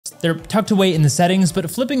They're tucked away in the settings, but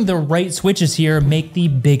flipping the right switches here make the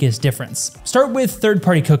biggest difference. Start with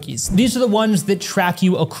third-party cookies. These are the ones that track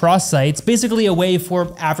you across sites, basically a way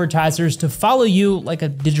for advertisers to follow you like a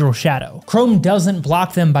digital shadow. Chrome doesn't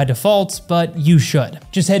block them by default, but you should.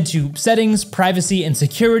 Just head to Settings, Privacy and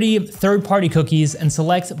Security, Third-party Cookies, and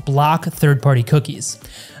select Block Third-party Cookies.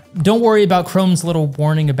 Don't worry about Chrome's little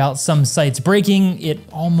warning about some sites breaking, it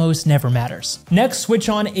almost never matters. Next, switch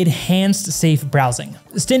on Enhanced Safe Browsing.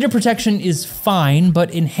 Standard protection is fine,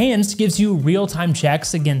 but Enhanced gives you real-time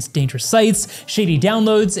checks against dangerous sites, shady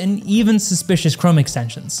downloads, and even suspicious Chrome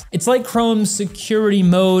extensions. It's like Chrome's security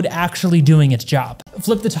mode actually doing its job.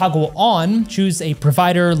 Flip the toggle on, choose a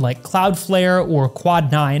provider like Cloudflare or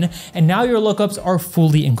Quad9, and now your lookups are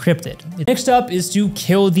fully encrypted. Next up is to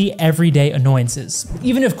kill the everyday annoyances.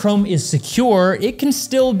 Even if Chrome is secure, it can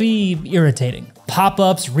still be irritating.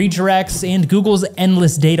 Pop-ups, redirects, and Google's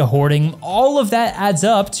endless data hoarding, all of that adds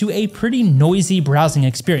up to a pretty noisy browsing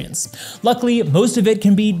experience. Luckily, most of it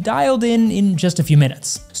can be dialed in just a few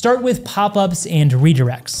minutes. Start with pop-ups and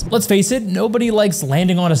redirects. Let's face it, nobody likes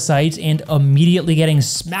landing on a site and immediately getting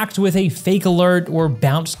smacked with a fake alert or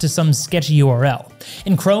bounced to some sketchy URL.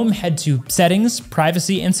 In Chrome, head to Settings,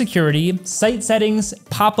 Privacy and Security, Site Settings,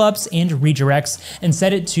 Pop-ups and Redirects, and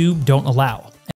set it to Don't Allow.